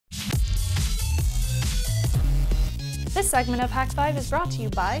This segment of Hak5 is brought to you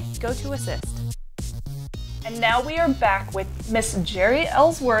by GoToAssist. And now we are back with Miss Jeri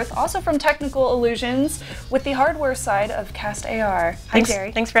Ellsworth, also from Technical Illusions, with the hardware side of castAR. Hi,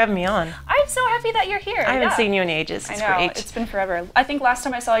 Jeri. Thanks for having me on. I'm so happy that you're here. I haven't seen you in ages. It's I know, great. It's been forever. I think last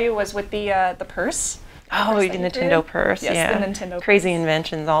time I saw you was with the purse. Oh, the Nintendo purse. Yes, yeah. the Nintendo Crazy purse.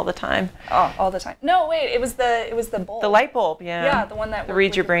 inventions all the time. Oh, all the time. No, wait, it was the bulb. The light bulb, yeah. Yeah, the one that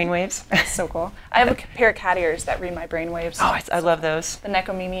reads your brainwaves. That's so cool. I have a pair of cat ears that read my brainwaves. Oh, I love those. The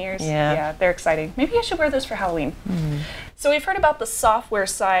Nekomimi ears. Yeah. Yeah, they're exciting. Maybe I should wear those for Halloween. Mm. So we've heard about the software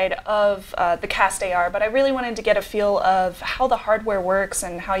side of the castAR, but I really wanted to get a feel of how the hardware works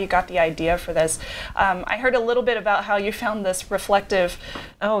and how you got the idea for this. I heard a little bit about how you found this reflective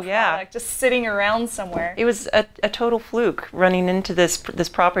product just sitting around somewhere. It was a total fluke running into this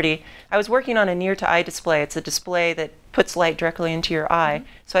property. I was working on a near-to-eye display. It's a display that puts light directly into your eye.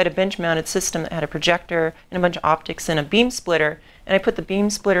 Mm-hmm. So I had a bench-mounted system that had a projector and a bunch of optics and a beam splitter. And I put the beam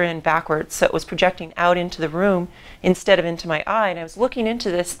splitter in backwards, so it was projecting out into the room instead of into my eye. And I was looking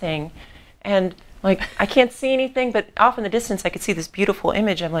into this thing, and like, I can't see anything, but off in the distance I could see this beautiful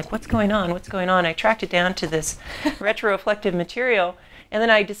image. I'm like, what's going on? What's going on? I tracked it down to this retroreflective material, and then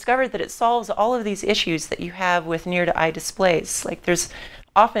I discovered that it solves all of these issues that you have with near-to-eye displays. Like, there's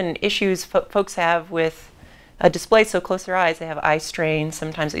often issues folks have with a display so close to their eyes. They have eye strain.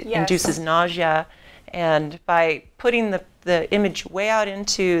 Sometimes it induces nausea. And by putting the image way out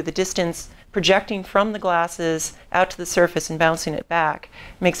into the distance, projecting from the glasses out to the surface and bouncing it back,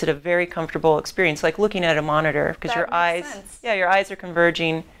 makes it a very comfortable experience, like looking at a monitor, because your eyes are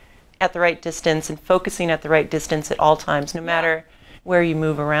converging at the right distance and focusing at the right distance at all times, no matter where you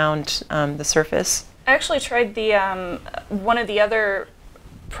move around the surface. I actually tried the one of the other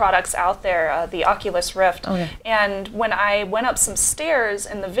products out there, the Oculus Rift, and when I went up some stairs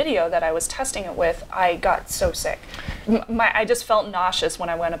in the video that I was testing it with, I got so sick. I just felt nauseous when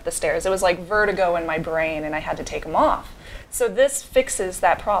I went up the stairs. It was like vertigo in my brain, and I had to take them off. So this fixes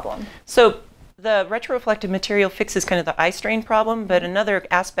that problem. So the retroreflective material fixes kind of the eye strain problem, but another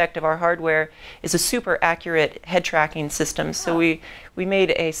aspect of our hardware is a super accurate head tracking system. So we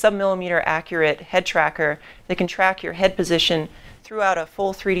made a sub-millimeter accurate head tracker that can track your head position throughout a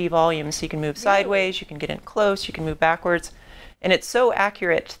full 3D volume, so you can move sideways, you can get in close, you can move backwards. And it's so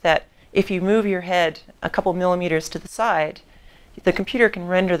accurate that if you move your head a couple millimeters to the side, the computer can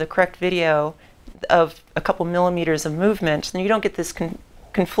render the correct video of a couple millimeters of movement, and you don't get this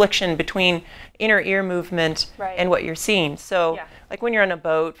confliction between inner ear movement and what you're seeing. So like when you're on a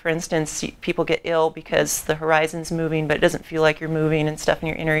boat, for instance, people get ill because the horizon's moving, but it doesn't feel like you're moving and stuff, and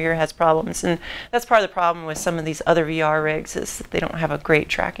your inner ear has problems. And that's part of the problem with some of these other VR rigs, is that they don't have a great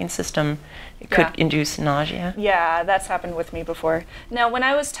tracking system. It could induce nausea. Yeah, that's happened with me before. Now, when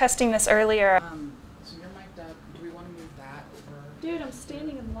I was testing this earlier... so you're mic'd up. Do we want to move that over? Dude, I'm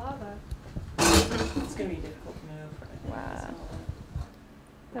standing in lava. It's going to be difficult to move. Wow.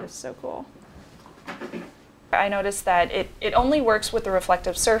 That is so cool. I noticed that it only works with the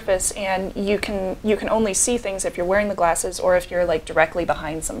reflective surface, and you can only see things if you're wearing the glasses or if you're like directly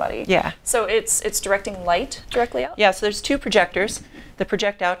behind somebody. Yeah. So it's directing light directly out? Yeah, so there's two projectors that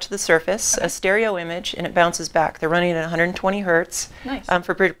project out to the surface, a stereo image, and it bounces back. They're running at 120 hertz. Nice.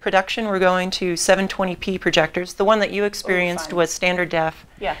 For production, we're going to 720p projectors. The one that you experienced was standard def.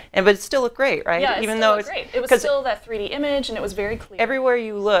 Yeah. But it still looked great, right? Yeah, Even it though looked great. It was still that 3D image, and it was very clear. Everywhere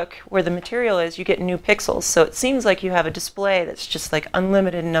you look, where the material is, you get new pixels. So it seems like you have a display that's just like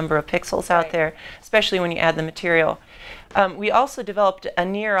unlimited number of pixels out there, especially when you add the material. We also developed a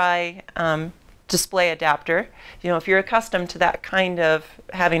near-eye display adapter. You know, if you're accustomed to that kind of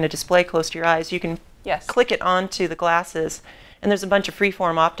having a display close to your eyes, you can click it onto the glasses, and there's a bunch of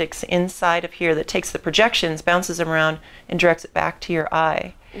freeform optics inside of here that takes the projections, bounces them around, and directs it back to your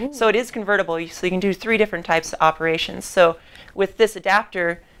eye. Ooh. So it is convertible, so you can do 3 different types of operations. So with this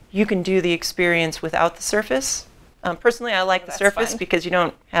adapter, you can do the experience without the surface. Personally, I like the surface because you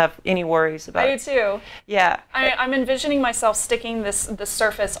don't have any worries about it. I do too. Yeah. I'm envisioning myself sticking the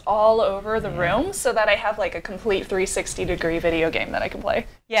surface all over the room so that I have like a complete 360-degree video game that I can play.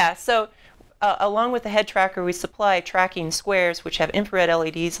 Yeah, so along with the head tracker, we supply tracking squares which have infrared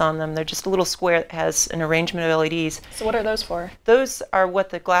LEDs on them. They're just a little square that has an arrangement of LEDs. So what are those for? Those are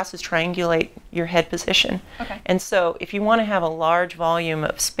what the glasses triangulate your head position. Okay. And so if you want to have a large volume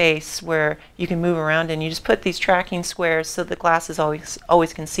of space where you can move around in, you just put these tracking squares so the glasses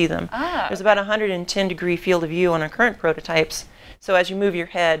always can see them. There's about a 110-degree field of view on our current prototypes. So as you move your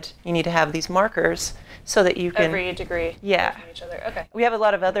head, you need to have these markers so that you can... Every degree yeah. from each other. Okay. We have a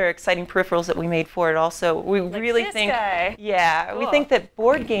lot of other exciting peripherals that we made for it also. We like really think... Yeah, cool. We think that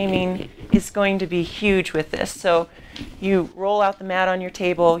board gaming is going to be huge with this. So you roll out the mat on your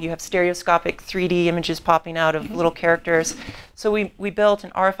table, you have stereoscopic 3D images popping out of little characters. So we built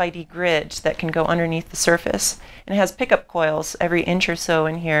an RFID grid that can go underneath the surface. And it has pickup coils every inch or so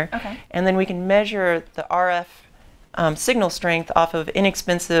in here. Okay. And then we can measure the RF signal strength off of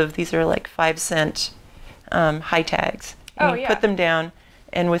inexpensive, these are like 5-cent high tags. And you put them down,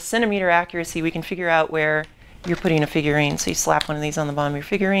 and with centimeter accuracy, we can figure out where you're putting a figurine. So you slap one of these on the bottom of your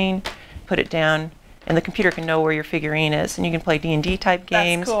figurine, put it down, and the computer can know where your figurine is. And you can play D&D type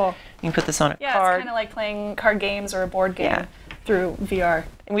games. That's cool. You can put this on a card. Yeah, it's kind of like playing card games or a board game through VR.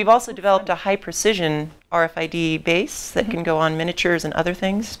 And we've also developed a high precision RFID base that can go on miniatures and other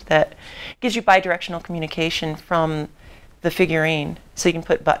things that gives you bidirectional communication from the figurine. So you can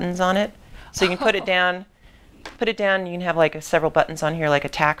put buttons on it. So you can put it down. You can have like several buttons on here, like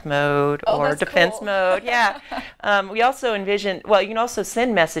attack mode or defense mode. Yeah. We also envision, well, you can also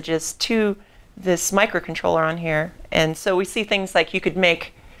send messages to this microcontroller on here. And so we see things like you could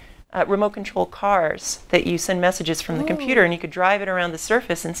make remote control cars that you send messages from the computer, and you could drive it around the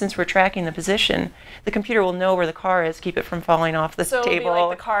surface. And since we're tracking the position, the computer will know where the car is, keep it from falling off the table. So it'll be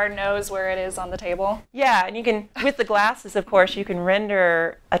like the car knows where it is on the table? Yeah, and you can, with the glasses, of course, you can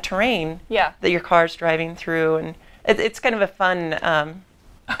render a terrain that your car's driving through. And it's kind of a fun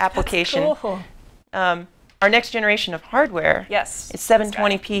application. That's cool. Our next generation of hardware is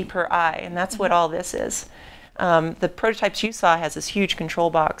 720p per eye, and that's what all this is. The prototypes you saw has this huge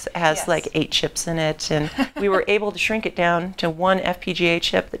control box. It has like 8 chips in it, and we were able to shrink it down to one FPGA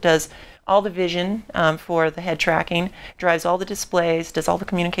chip that does all the vision for the head tracking, drives all the displays, does all the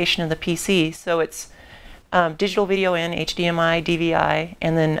communication of the PC. So it's digital video in, HDMI, DVI,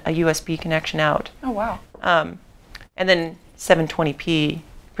 and then a USB connection out. Oh, wow. And then 720p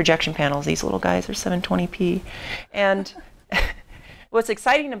projection panels. These little guys are 720p. And what's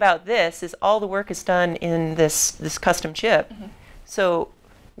exciting about this is all the work is done in this custom chip. So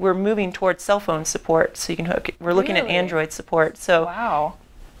we're moving towards cell phone support. So you can hook. We're looking at Android support. So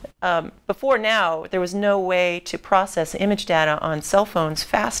before now, there was no way to process image data on cell phones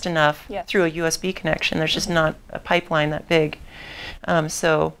fast enough through a USB connection. There's just not a pipeline that big.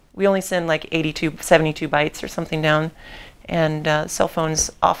 So we only send like 72 bytes or something down, and cell phones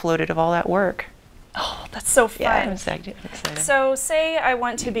offloaded of all that work. Oh, that's so fun. Yeah, I'm excited. So say I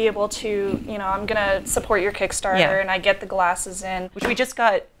want to be able to, I'm going to support your Kickstarter and I get the glasses in. Which we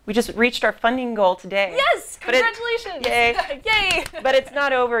just reached our funding goal today. Yes! Congratulations! Yay! Yay! But it's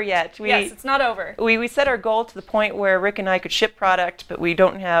not over yet. Yes, it's not over. We set our goal to the point where Rick and I could ship product, but we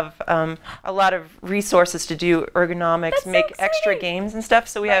don't have a lot of resources to do ergonomics, make extra games and stuff.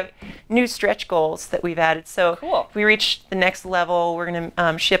 So we have new stretch goals that we've added. So if we reach the next level, we're going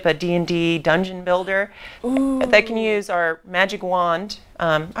to ship a D&D dungeon builder that can use our magic wand.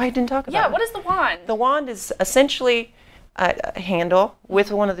 I didn't talk about it. Yeah, what is the wand? The wand is essentially a handle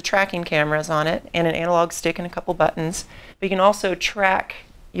with one of the tracking cameras on it and an analog stick and a couple buttons. But you can also track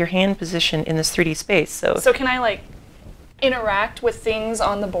your hand position in this 3D space. So can I like interact with things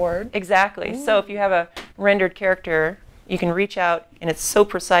on the board? Exactly. So if you have a rendered character, you can reach out, and it's so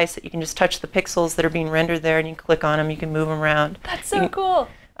precise that you can just touch the pixels that are being rendered there, and you can click on them, you can move them around. That's so cool.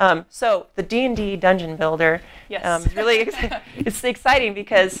 So the D&D Dungeon Builder is really it's exciting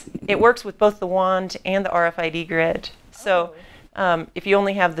because it works with both the wand and the RFID grid. So if you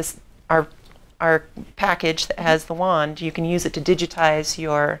only have this our package that has the wand, you can use it to digitize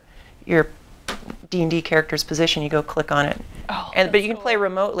your D&D character's position. You go click on it, but you can play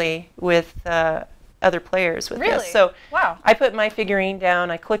remotely with other players with this. So I put my figurine down,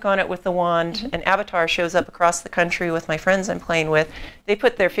 I click on it with the wand, an avatar shows up across the country with my friends I'm playing with. They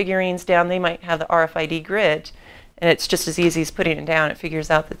put their figurines down, they might have the RFID grid, and it's just as easy as putting it down. It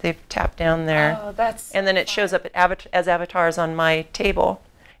figures out that they've tapped down there. Oh, that's and then it shows up as avatars on my table.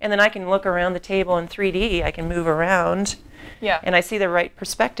 And then I can look around the table in 3D, I can move around. Yeah. And I see the right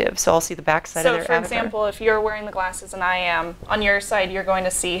perspective, so I'll see the backside of their avatar. So, for example, if you're wearing the glasses and I am, on your side, you're going to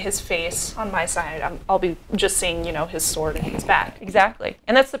see his face. On my side, I'll be just seeing, his sword and his back. Exactly.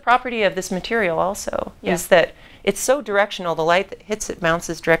 And that's the property of this material also, is that it's so directional. The light that hits it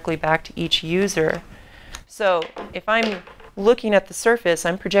bounces directly back to each user. So if I'm looking at the surface,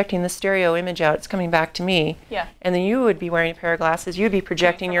 I'm projecting the stereo image out. It's coming back to me. Yeah. And then you would be wearing a pair of glasses. You'd be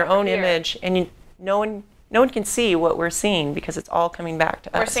projecting your own image, and no one can see what we're seeing because it's all coming back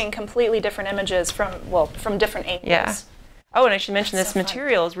to us. We're seeing completely different images from different angles. Yeah. Oh, and I should mention this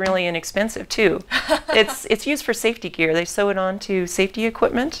material is really inexpensive too. It's used for safety gear. They sew it onto safety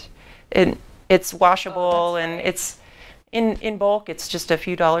equipment, and it's washable, and In bulk, it's just a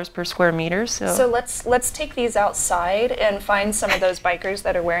few dollars per square meter. So let's take these outside and find some of those bikers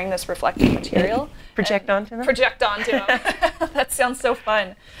that are wearing this reflective material. Project onto them? Project onto them. That sounds so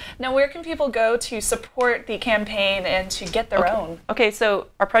fun. Now, where can people go to support the campaign and to get their own? Okay, so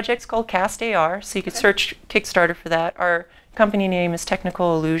our project's called castAR, so you could search Kickstarter for that. Our company name is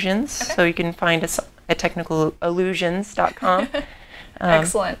Technical Illusions, so you can find us at technicalillusions.com.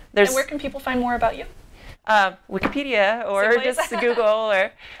 Excellent. And where can people find more about you? Wikipedia or just Google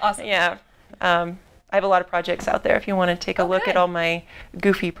or awesome. Yeah. I have a lot of projects out there if you want to take a look at all my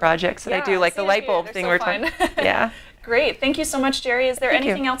goofy projects that I do, like the light bulb thing we're talking. Yeah. Great. Thank you so much, Jeri. Is there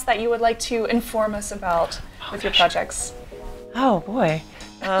anything else that you would like to inform us about with your projects? Oh boy.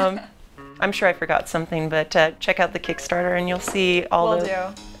 I'm sure I forgot something, but check out the Kickstarter and you'll see all Will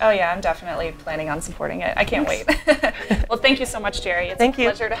do. Oh yeah, I'm definitely planning on supporting it. I can't wait. Well, thank you so much, Jeri. It's a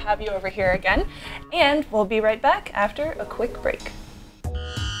pleasure to have you over here again. And we'll be right back after a quick break.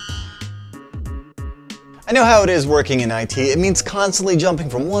 I know how it is working in IT. It means constantly jumping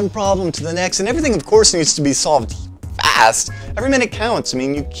from one problem to the next, and everything, of course, needs to be solved fast. Every minute counts. I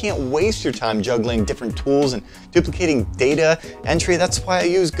mean, you can't waste your time juggling different tools and duplicating data entry. That's why I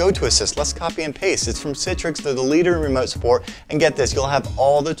use GoToAssist, less copy and paste. It's from Citrix. They're the leader in remote support. And get this, you'll have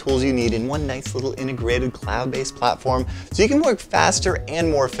all the tools you need in one nice little integrated cloud-based platform so you can work faster and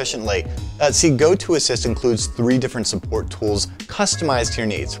more efficiently. See, GoToAssist includes 3 different support tools customized to your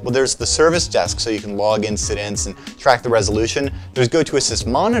needs. Well, there's the service desk so you can log incidents and track the resolution. There's GoToAssist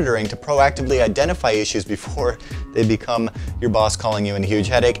monitoring to proactively identify issues before they become your boss calling you in a huge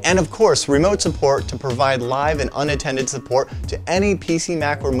headache. And of course, remote support to provide live and unattended support to any PC,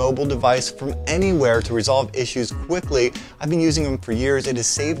 Mac, or mobile device from anywhere to resolve issues quickly. I've been using them for years. It has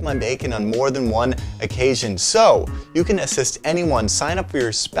saved my bacon on more than one occasion. So you can assist anyone. Sign up for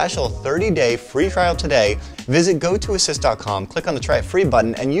your special 30-day free trial today. Visit GoToAssist.com, click on the Try It Free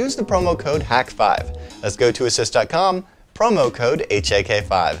button, and use the promo code HAK5. That's GoToAssist.com, promo code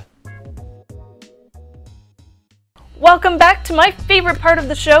HAK5. Welcome back to my favorite part of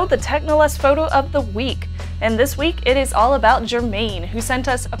the show, the Technolust Photo of the Week. And this week it is all about Jermaine, who sent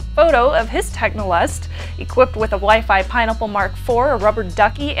us a photo of his Technolust, equipped with a Wi-Fi Pineapple Mark IV, a rubber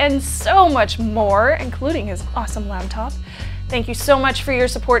ducky, and so much more, including his awesome laptop. Thank you so much for your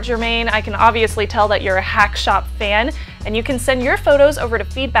support, Jermaine. I can obviously tell that you're a Hack Shop fan, and you can send your photos over to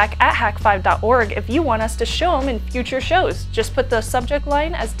feedback@hak5.org if you want us to show them in future shows. Just put the subject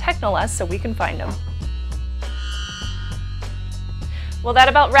line as Technolust so we can find them. Well, that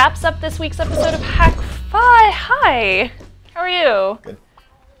about wraps up this week's episode of Hak5. Hi, how are you? Good.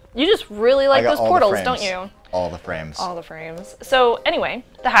 You just really like those portals, don't you? All the frames. All the frames. So anyway,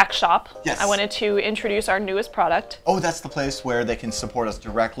 the Hack Shop. Yes. I wanted to introduce our newest product. Oh, that's the place where they can support us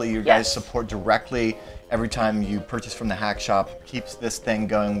directly. You guys support directly every time you purchase from the Hack Shop. Keeps this thing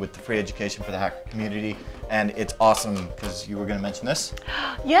going with the free education for the hacker community. And it's awesome because you were going to mention this.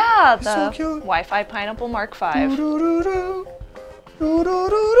 Yeah, it's the so cute. Wi-Fi Pineapple Mark V. It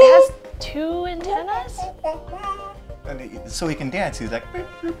has 2 antennas? And so he can dance. He's like...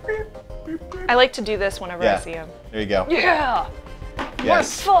 I like to do this whenever I see him. There you go. Yeah!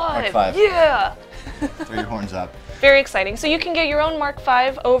 Yes. Mark V! Mark V. Yeah! Throw your horns up. Very exciting. So you can get your own Mark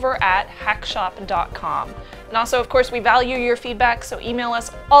V over at hakshop.com. And also, of course, we value your feedback, so email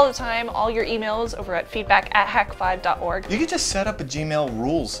us all the time, all your emails over at feedback@hak5.org. You could just set up a Gmail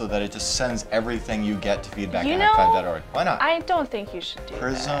rule so that it just sends everything you get to feedback@hak5.org. Why not? I don't think you should do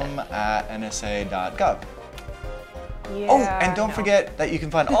prism@nsa.gov. Yeah, oh, and don't forget that you can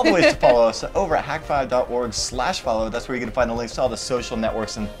find all the ways to follow us over at hak5.org/follow. That's where you can find the links to all the social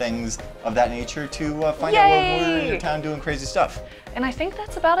networks and things of that nature to find out where we're in your town doing crazy stuff. And I think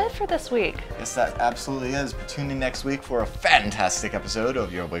that's about it for this week. Yes, that absolutely is. But tune in next week for a fantastic episode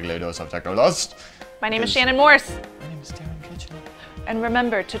of your Wiggly Dose of Technolust. My name is Shannon Morse. My name is Darren Kitchen. And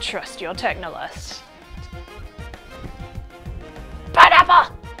remember to trust your Technolust.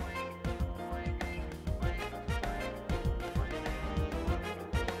 Pineapple!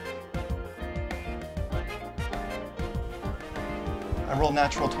 I roll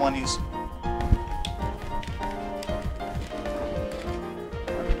natural 20s.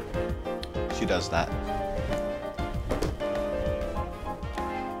 She does that.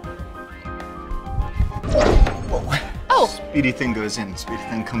 Whoa. Oh! Speedy thing goes in, speedy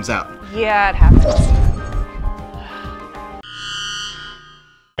thing comes out. Yeah, it happens.